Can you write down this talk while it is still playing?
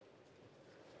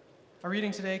Our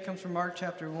reading today comes from Mark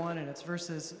chapter 1, and it's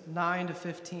verses 9 to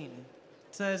 15.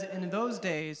 It says, "And in those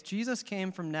days, Jesus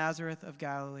came from Nazareth of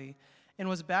Galilee and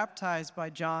was baptized by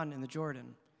John in the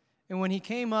Jordan. And when he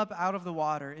came up out of the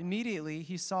water, immediately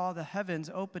he saw the heavens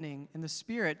opening and the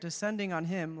Spirit descending on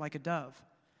him like a dove.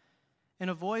 And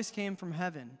a voice came from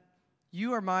heaven,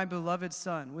 'You are my beloved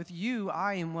Son. With you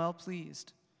I am well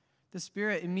pleased.' The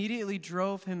Spirit immediately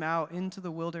drove him out into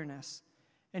the wilderness.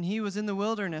 And he was in the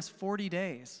wilderness 40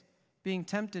 days, being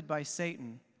tempted by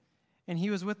Satan. And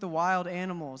he was with the wild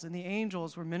animals, and the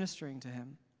angels were ministering to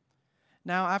him.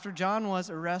 Now, after John was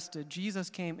arrested,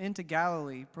 Jesus came into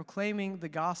Galilee, proclaiming the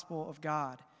gospel of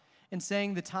God, and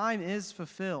saying, 'The time is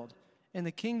fulfilled, and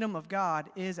the kingdom of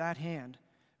God is at hand.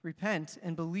 Repent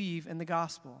and believe in the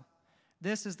gospel.'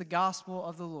 This is the gospel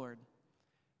of the Lord.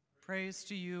 Praise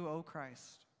to you, O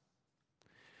Christ."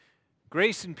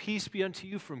 Grace and peace be unto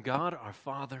you from God our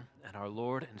Father and our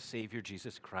Lord and Savior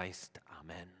Jesus Christ.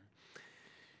 Amen.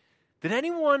 Did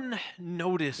anyone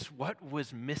notice what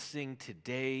was missing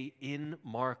today in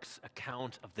Mark's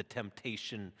account of the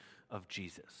temptation of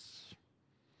Jesus?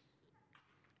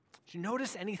 Did you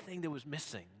notice anything that was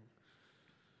missing?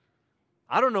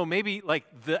 I don't know, maybe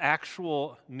like the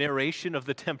actual narration of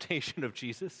the temptation of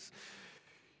Jesus.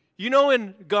 You know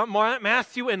in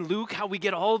Matthew and Luke how we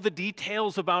get all the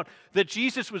details about that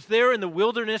Jesus was there in the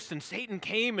wilderness and Satan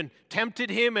came and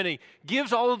tempted him, and he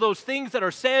gives all of those things that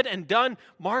are said and done.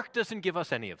 Mark doesn't give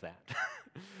us any of that.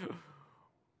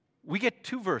 We get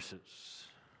two verses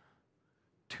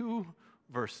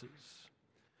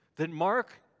that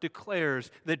Mark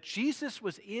declares that Jesus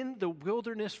was in the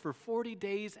wilderness for 40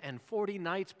 days and 40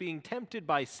 nights being tempted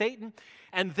by Satan,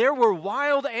 and there were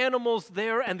wild animals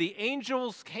there, and the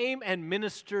angels came and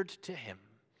ministered to him.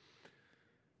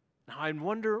 Now, I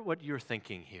wonder what you're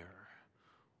thinking here.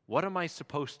 What am I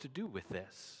supposed to do with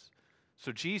this?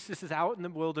 So Jesus is out in the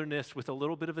wilderness with a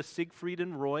little bit of a Siegfried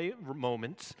and Roy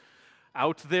moment,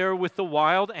 out there with the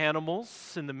wild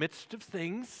animals in the midst of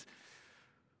things.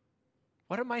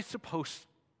 What am I supposed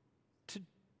to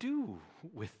do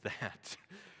with that?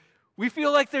 We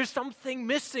feel like there's something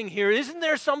missing here. Isn't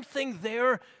there something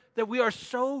there that we are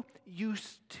so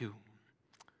used to?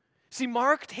 See,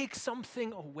 Mark takes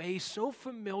something away so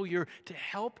familiar to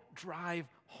help drive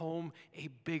home a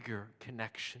bigger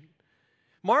connection.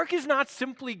 Mark is not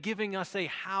simply giving us a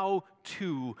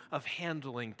how-to of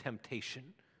handling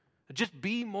temptation. Just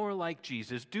be more like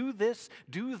Jesus. Do this,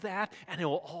 do that, and it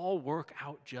will all work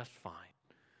out just fine.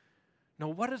 Now,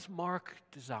 what does Mark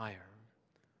desire?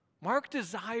 Mark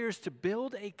desires to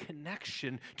build a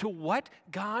connection to what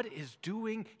God is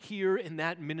doing here in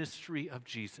that ministry of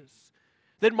Jesus.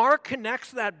 That Mark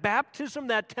connects that baptism,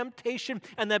 that temptation,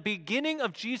 and that beginning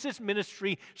of Jesus'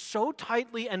 ministry so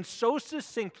tightly and so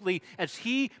succinctly as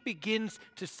he begins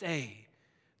to say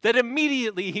that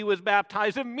immediately he was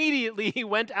baptized, immediately he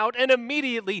went out, and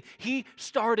immediately he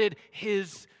started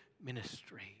his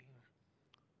ministry.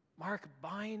 Mark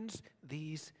binds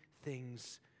these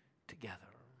things together.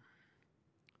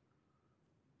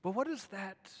 But what does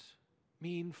that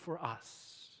mean for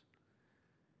us?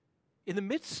 In the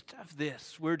midst of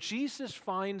this, where Jesus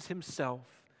finds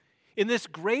himself in this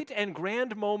great and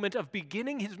grand moment of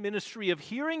beginning his ministry, of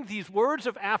hearing these words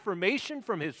of affirmation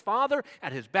from his Father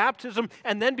at his baptism,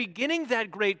 and then beginning that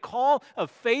great call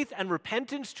of faith and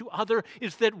repentance to others,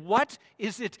 is that what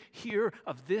is it here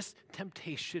of this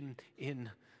temptation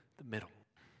in the middle?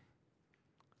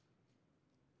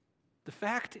 The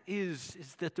fact is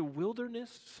that the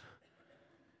wilderness,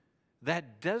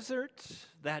 that desert,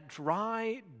 that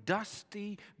dry,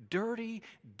 dusty, dirty,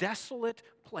 desolate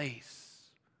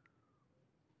place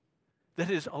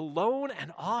that is alone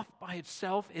and off by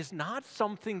itself is not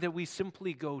something that we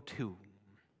simply go to.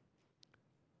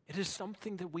 It is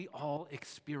something that we all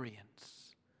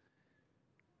experience.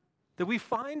 That we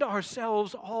find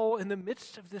ourselves all in the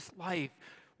midst of this life,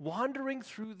 wandering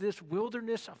through this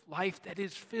wilderness of life that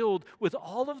is filled with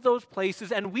all of those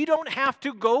places, and we don't have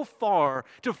to go far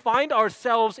to find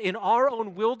ourselves in our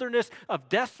own wilderness of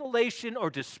desolation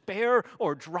or despair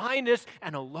or dryness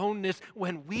and aloneness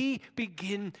when we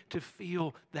begin to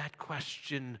feel that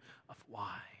question of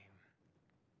why.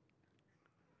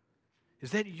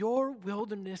 Is that your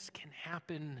wilderness can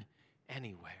happen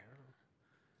anywhere.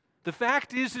 The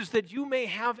fact is that you may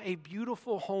have a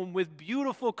beautiful home with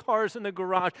beautiful cars in the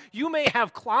garage. You may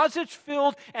have closets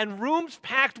filled and rooms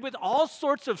packed with all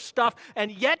sorts of stuff,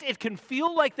 and yet it can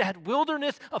feel like that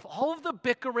wilderness of all of the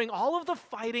bickering, all of the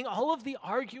fighting, all of the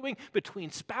arguing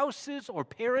between spouses or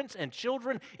parents and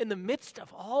children in the midst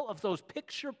of all of those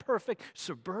picture-perfect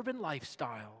suburban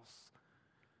lifestyles.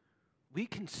 We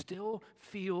can still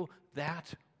feel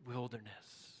that wilderness,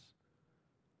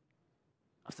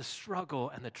 of the struggle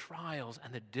and the trials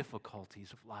and the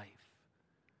difficulties of life.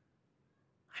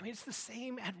 I mean, it's the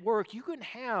same at work. You can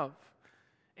have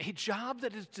a job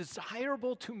that is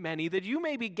desirable to many, that you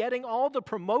may be getting all the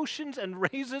promotions and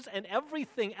raises and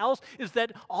everything else, is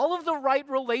that all of the right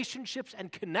relationships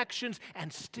and connections,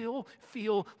 and still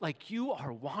feel like you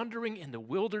are wandering in the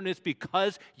wilderness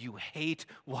because you hate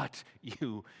what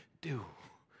you do.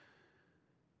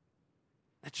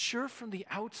 That sure, from the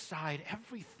outside,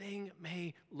 everything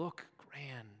may look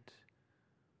grand,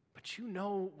 but you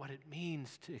know what it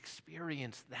means to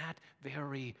experience that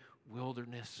very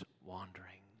wilderness wandering.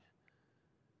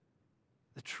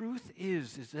 The truth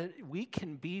is that we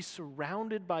can be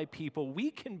surrounded by people,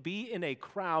 we can be in a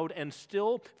crowd and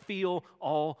still feel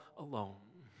all alone.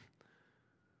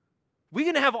 We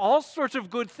can have all sorts of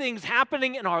good things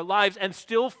happening in our lives and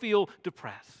still feel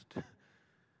depressed.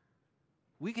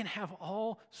 We can have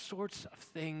all sorts of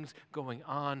things going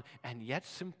on and yet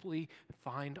simply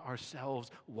find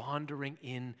ourselves wandering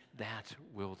in that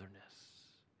wilderness.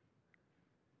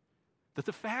 That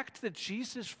the fact that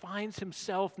Jesus finds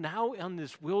himself now in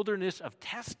this wilderness of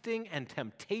testing and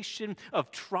temptation,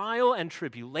 of trial and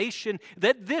tribulation,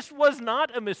 that this was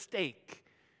not a mistake.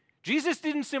 Jesus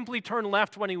didn't simply turn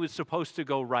left when he was supposed to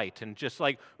go right and just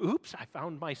like, oops, I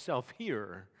found myself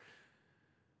here.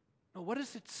 No, what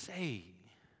does it say?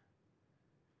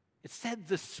 It said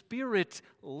the Spirit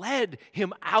led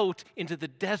him out into the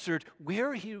desert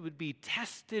where he would be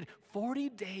tested 40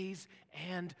 days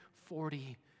and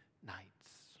 40 nights.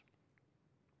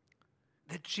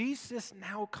 That Jesus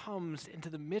now comes into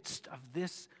the midst of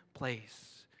this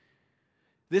place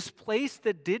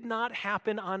that did not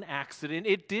happen on accident.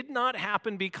 It did not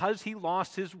happen because he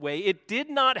lost his way. It did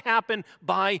not happen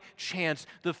by chance.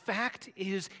 The fact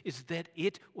is that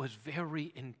it was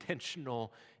very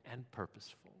intentional and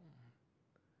purposeful.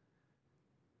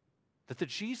 That the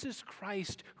Jesus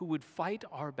Christ who would fight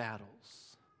our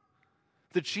battles,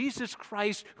 the Jesus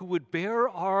Christ who would bear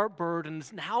our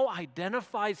burdens, now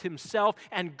identifies himself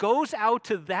and goes out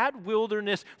to that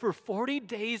wilderness for 40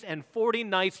 days and 40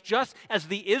 nights, just as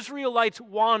the Israelites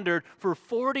wandered for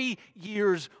 40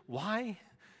 years. Why?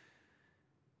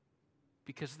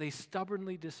 Because they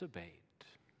stubbornly disobeyed.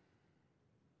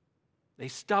 They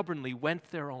stubbornly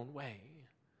went their own way.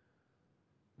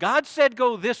 God said,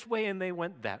 go this way, and they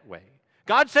went that way.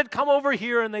 God said, come over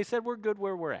here, and they said, we're good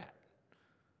where we're at.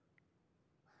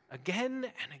 Again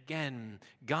and again,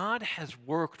 God has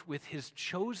worked with his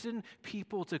chosen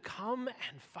people to come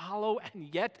and follow, and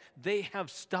yet they have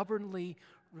stubbornly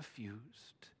refused.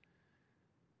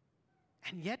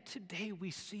 And yet today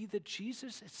we see that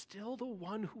Jesus is still the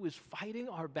one who is fighting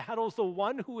our battles, the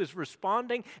one who is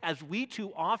responding as we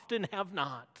too often have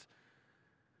not.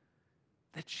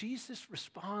 That Jesus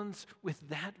responds with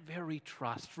that very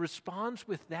trust, responds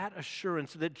with that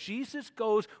assurance that Jesus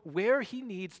goes where he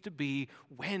needs to be,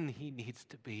 when he needs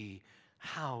to be,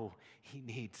 how he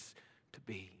needs to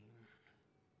be.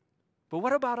 But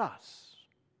what about us?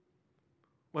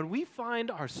 When we find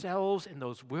ourselves in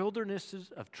those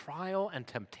wildernesses of trial and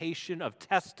temptation, of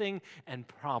testing and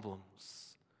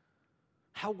problems,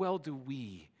 how well do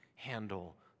we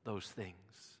handle those things?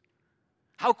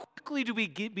 How quickly do we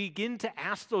begin to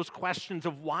ask those questions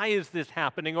of why is this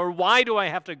happening, or why do I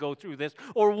have to go through this,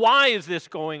 or why is this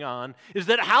going on? Is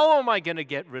that how am I going to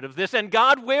get rid of this? And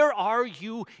God, where are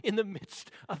you in the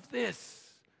midst of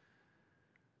this?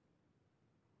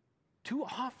 Too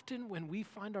often when we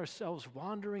find ourselves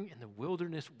wandering in the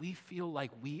wilderness, we feel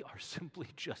like we are simply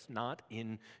just not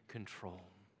in control.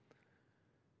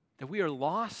 That we are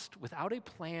lost without a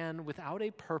plan, without a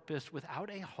purpose,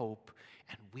 without a hope,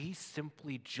 and we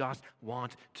simply just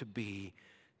want to be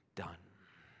done.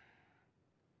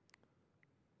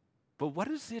 But what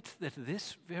is it that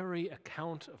this very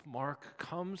account of Mark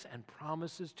comes and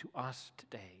promises to us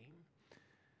today?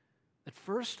 That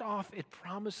first off, it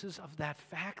promises of that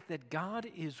fact that God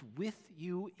is with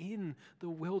you in the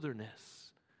wilderness.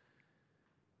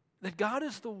 That God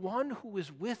is the one who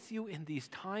is with you in these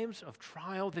times of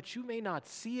trial, that you may not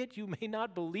see it, you may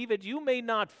not believe it, you may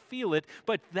not feel it,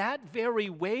 but that very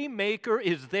way maker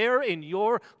is there in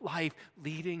your life,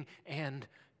 leading and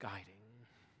guiding.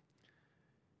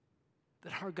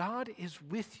 That our God is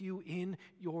with you in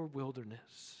your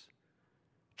wilderness.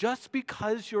 Just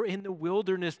because you're in the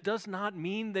wilderness does not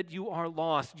mean that you are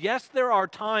lost. Yes, there are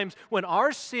times when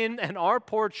our sin and our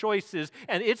poor choices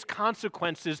and its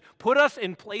consequences put us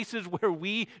in places where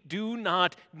we do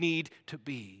not need to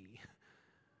be.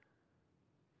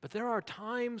 But there are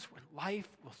times when life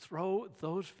will throw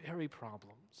those very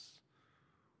problems,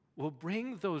 will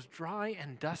bring those dry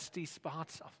and dusty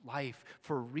spots of life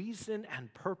for reason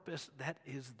and purpose that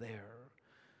is there.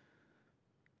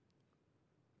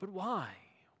 But why?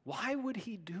 Why would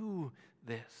he do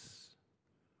this?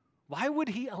 Why would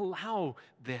he allow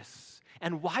this?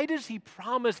 And why does he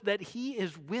promise that he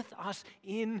is with us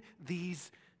in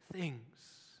these things?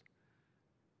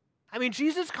 I mean,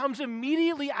 Jesus comes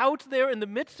immediately out there in the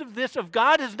midst of this, of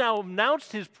God has now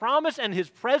announced his promise and his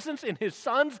presence in his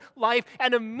son's life,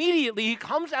 and immediately he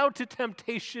comes out to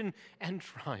temptation and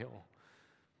trial.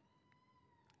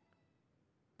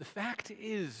 The fact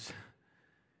is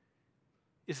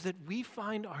that we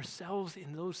find ourselves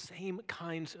in those same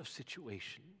kinds of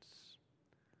situations,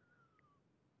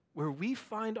 where we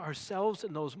find ourselves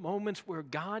in those moments where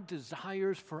God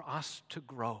desires for us to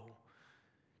grow,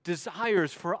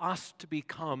 desires for us to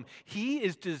become. He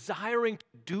is desiring to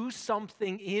do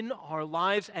something in our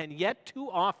lives, and yet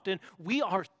too often we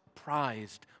are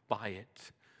surprised by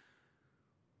it.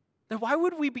 Now, why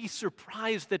would we be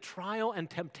surprised that trial and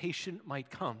temptation might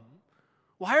come?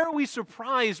 Why are we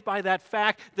surprised by that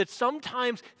fact that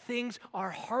sometimes things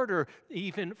are harder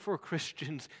even for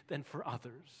Christians than for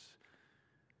others?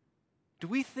 Do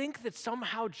we think that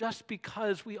somehow just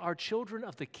because we are children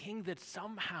of the King that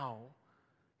somehow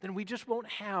then we just won't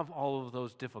have all of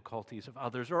those difficulties of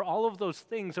others or all of those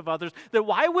things of others? That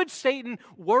why would Satan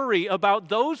worry about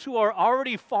those who are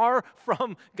already far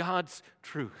from God's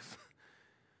truth?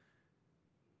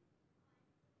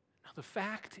 Now, the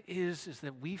fact is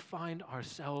that we find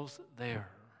ourselves there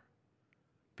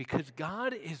because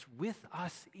God is with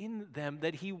us in them,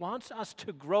 that he wants us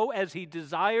to grow as he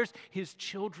desires his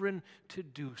children to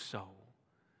do so.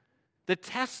 The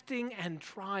testing and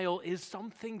trial is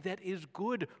something that is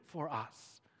good for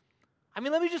us. I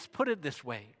mean, let me just put it this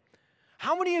way.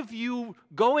 How many of you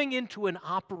going into an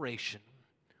operation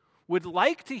would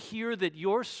like to hear that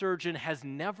your surgeon has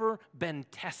never been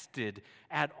tested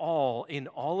at all in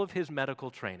all of his medical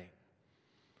training?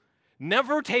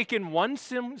 Never taken one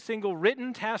single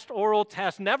written test, oral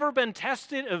test, never been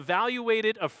tested,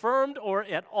 evaluated, affirmed, or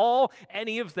at all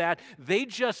any of that. They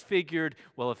just figured,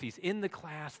 well, if he's in the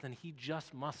class, then he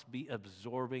just must be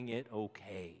absorbing it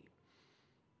okay.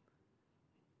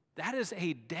 That is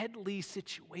a deadly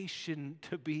situation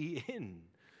to be in.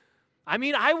 I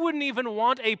mean, I wouldn't even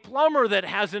want a plumber that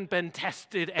hasn't been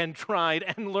tested and tried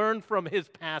and learned from his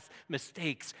past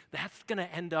mistakes. That's going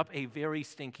to end up a very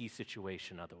stinky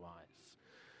situation otherwise.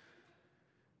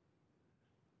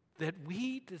 That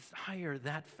we desire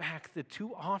that fact that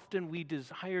too often we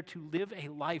desire to live a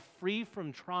life free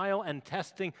from trial and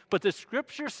testing, but the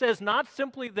Scripture says not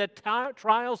simply that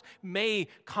trials may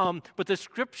come, but the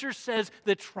Scripture says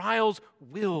that trials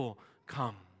will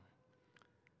come.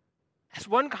 As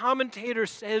one commentator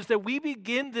says, that we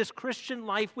begin this Christian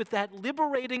life with that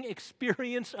liberating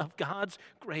experience of God's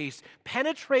grace,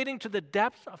 penetrating to the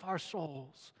depths of our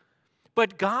souls.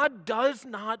 But God does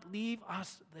not leave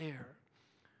us there.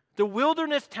 The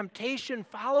wilderness temptation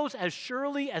follows as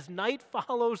surely as night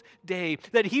follows day,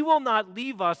 that he will not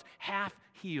leave us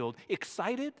half-healed,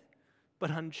 excited but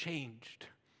unchanged.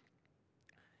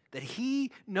 That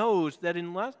he knows that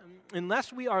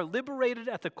unless we are liberated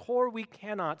at the core, we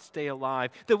cannot stay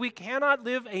alive. That we cannot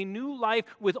live a new life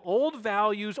with old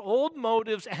values, old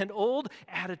motives, and old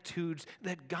attitudes.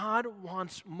 That God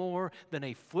wants more than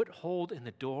a foothold in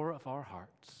the door of our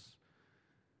hearts.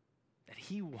 That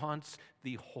he wants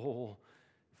the whole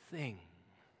thing.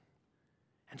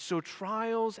 And so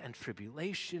trials and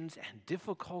tribulations and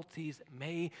difficulties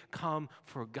may come,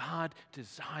 for God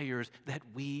desires that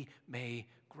we may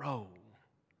grow.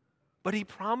 But he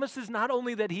promises not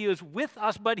only that he is with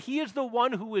us, but he is the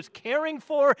one who is caring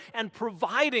for and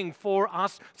providing for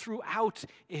us throughout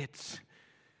it.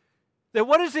 That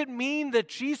what does it mean that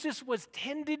Jesus was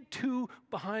tended to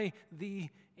by the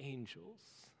angels?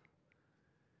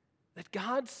 That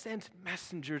God sent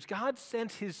messengers, God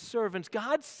sent his servants,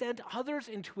 God sent others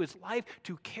into his life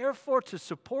to care for, to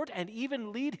support, and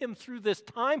even lead him through this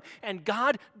time, and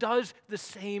God does the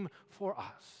same for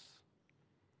us.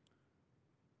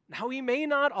 Now, he may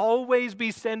not always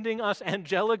be sending us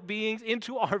angelic beings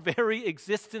into our very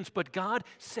existence, but God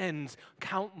sends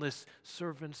countless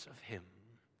servants of him.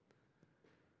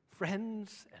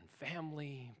 Friends and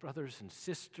family, brothers and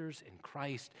sisters in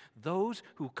Christ, those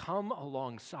who come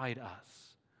alongside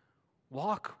us,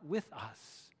 walk with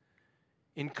us,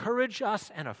 encourage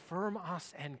us and affirm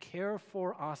us and care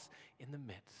for us in the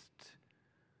midst.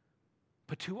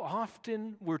 But too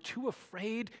often we're too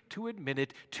afraid to admit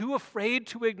it, too afraid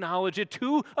to acknowledge it,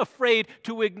 too afraid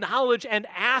to acknowledge and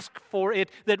ask for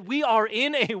it, that we are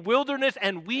in a wilderness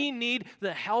and we need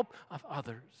the help of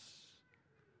others.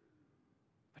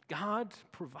 God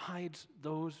provides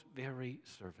those very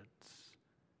servants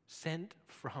sent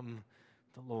from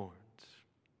the Lord.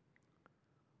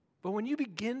 But when you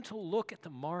begin to look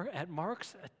at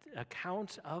Mark's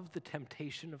account of the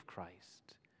temptation of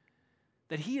Christ,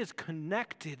 that he has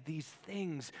connected these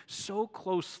things so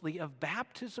closely of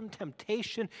baptism,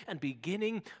 temptation, and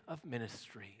beginning of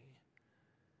ministry.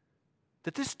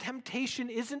 That this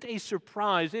temptation isn't a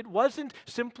surprise. It wasn't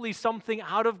simply something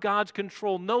out of God's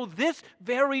control. No, this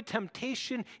very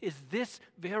temptation is this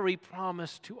very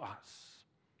promise to us.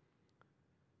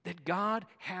 That God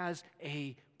has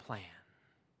a plan.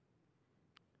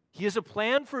 He has a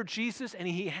plan for Jesus, and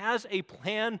he has a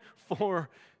plan for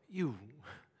you.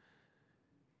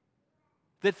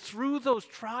 That through those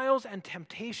trials and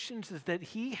temptations is that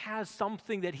he has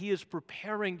something that he is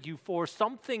preparing you for,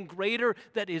 something greater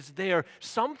that is there,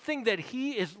 something that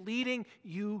he is leading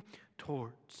you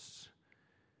towards.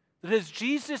 That as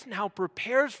Jesus now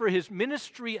prepares for his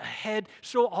ministry ahead,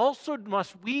 so also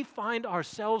must we find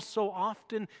ourselves so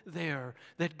often there,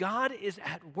 that God is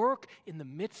at work in the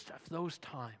midst of those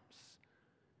times,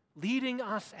 leading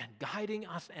us and guiding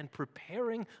us and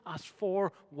preparing us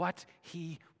for what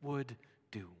he would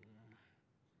do.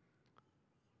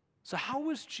 So how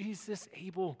was Jesus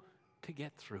able to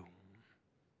get through?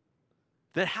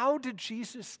 That how did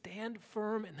Jesus stand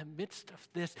firm in the midst of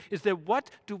this? Is that what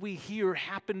do we hear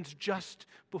happened just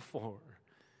before?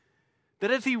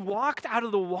 That as he walked out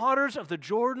of the waters of the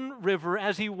Jordan River,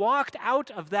 as he walked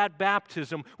out of that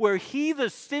baptism, where he, the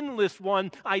sinless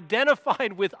one,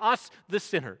 identified with us, the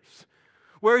sinners,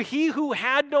 where he who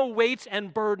had no weights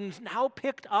and burdens now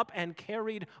picked up and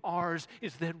carried ours,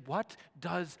 is that what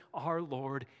does our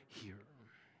Lord hear?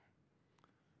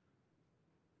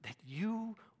 That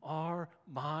you are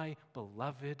my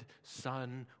beloved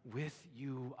Son, with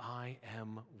you I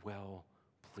am well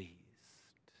pleased.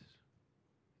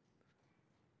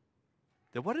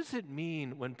 That what does it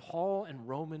mean when Paul in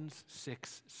Romans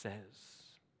 6 says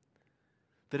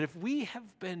that if we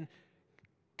have been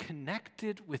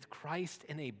connected with Christ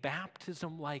in a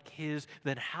baptism like his,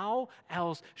 then how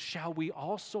else shall we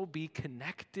also be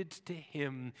connected to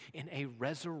him in a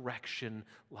resurrection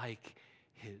like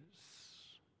his?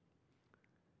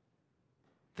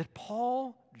 That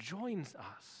Paul joins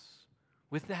us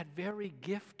with that very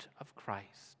gift of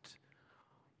Christ.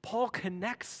 Paul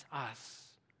connects us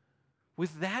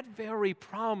with that very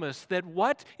promise that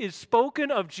what is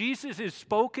spoken of Jesus is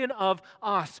spoken of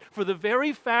us. For the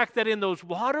very fact that in those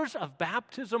waters of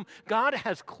baptism, God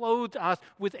has clothed us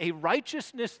with a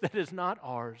righteousness that is not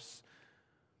ours,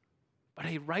 but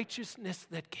a righteousness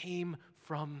that came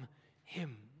from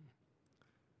him.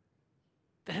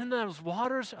 That in those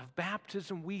waters of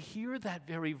baptism, we hear that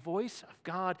very voice of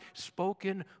God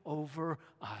spoken over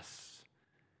us.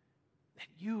 That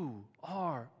you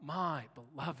are my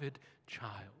beloved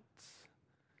child.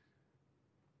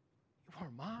 You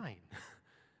are mine.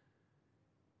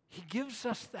 He gives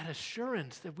us that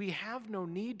assurance that we have no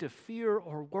need to fear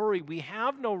or worry. We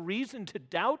have no reason to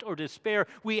doubt or despair.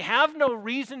 We have no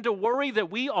reason to worry that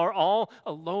we are all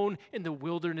alone in the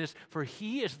wilderness, for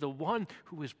he is the one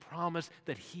who has promised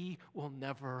that he will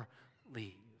never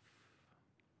leave.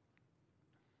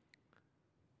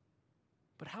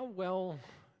 But how well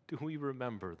do we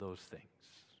remember those things?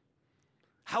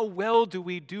 How well do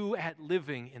we do at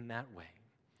living in that way?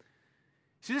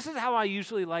 See, this is how I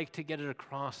usually like to get it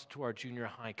across to our junior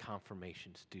high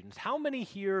confirmation students. How many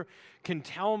here can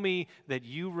tell me that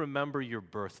you remember your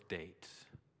birth date?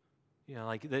 You know,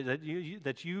 like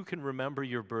that you can remember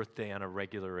your birthday on a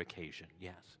regular occasion?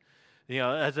 Yes. You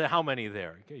know, how many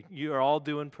there? You are all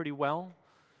doing pretty well?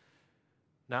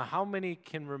 Now, how many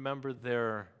can remember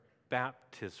their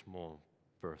baptismal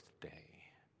birthday?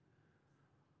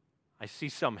 I see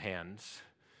some hands,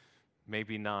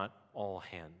 maybe not all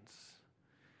hands.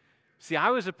 See, I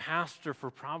was a pastor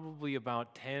for probably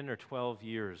about 10 or 12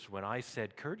 years when I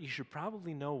said, Kurt, you should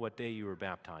probably know what day you were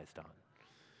baptized on.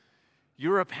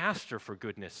 You're a pastor, for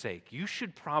goodness sake. You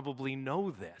should probably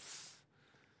know this.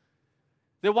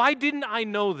 Then why didn't I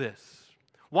know this?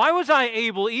 Why was I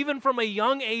able, even from a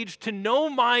young age, to know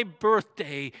my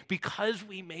birthday? Because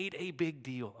we made a big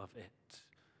deal of it.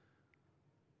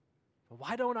 But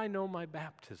why don't I know my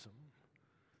baptism?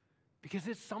 Because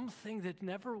it's something that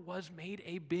never was made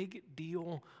a big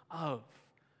deal of.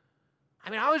 I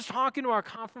mean, I was talking to our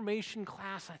confirmation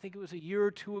class, I think it was a year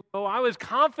or two ago. I was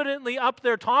confidently up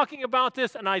there talking about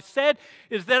this, and I said,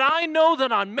 is that I know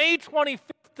that on May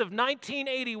 25th of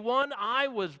 1981, I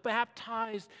was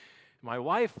baptized. My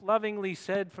wife lovingly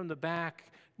said from the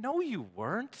back, no, you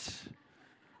weren't.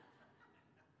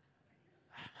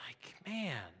 I'm like,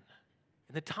 man.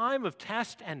 In the time of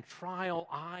test and trial,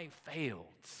 I failed.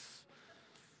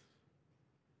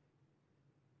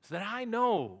 So that I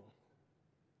know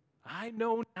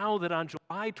now that on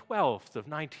July 12th of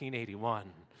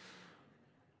 1981,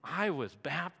 I was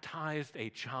baptized a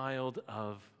child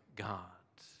of God.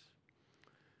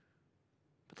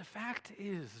 But the fact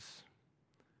is,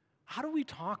 how do we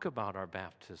talk about our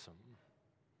baptism?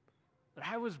 That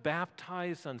I was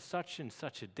baptized on such and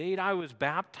such a date. I was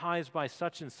baptized by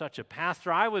such and such a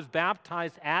pastor. I was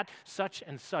baptized at such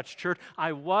and such church.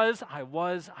 I was.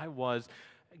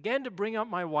 Again, to bring up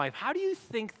my wife, how do you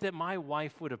think that my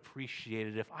wife would appreciate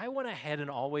it if I went ahead and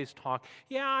always talked,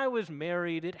 yeah, I was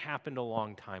married, it happened a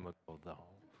long time ago, though.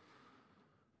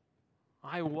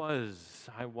 I was.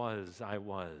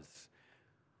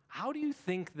 How do you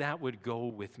think that would go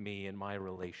with me in my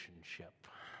relationship?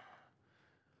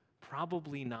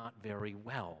 Probably not very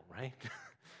well, right?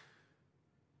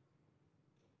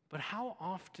 But how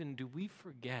often do we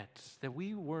forget that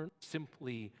we weren't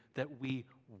simply that we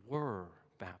were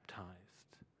baptized,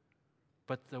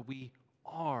 but that we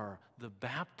are the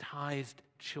baptized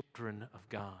children of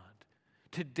God?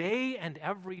 Today and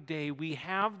every day, we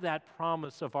have that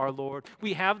promise of our Lord.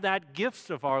 We have that gift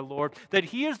of our Lord, that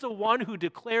He is the one who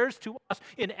declares to us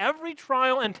in every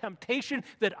trial and temptation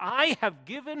that I have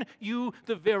given you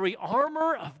the very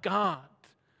armor of God.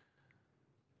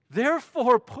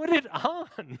 Therefore, put it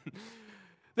on.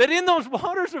 That in those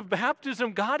waters of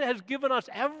baptism, God has given us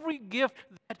every gift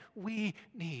that we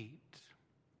need.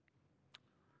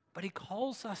 But He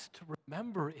calls us to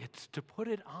remember it, to put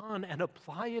it on and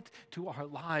apply it to our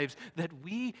lives, that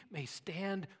we may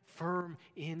stand firm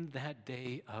in that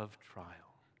day of trial.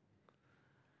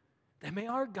 That may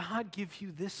our God give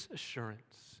you this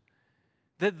assurance,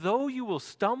 that though you will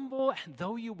stumble and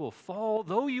though you will fall,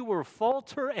 though you will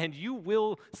falter and you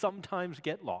will sometimes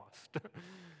get lost,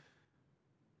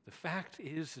 the fact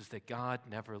is that God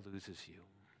never loses you,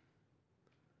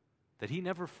 that He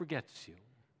never forgets you.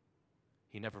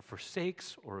 He never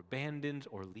forsakes or abandons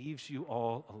or leaves you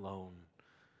all alone.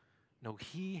 No,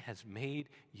 He has made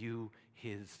you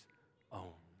His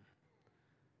own.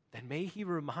 Then may He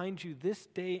remind you this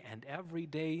day and every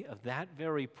day of that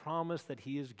very promise that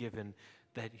He has given,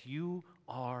 that you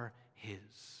are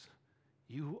His.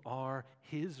 You are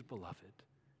His beloved.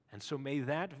 And so may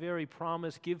that very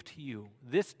promise give to you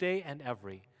this day and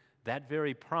every, that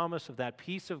very promise of that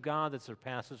peace of God that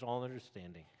surpasses all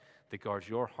understanding, that guards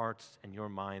your hearts and your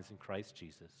minds in Christ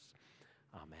Jesus.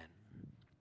 Amen.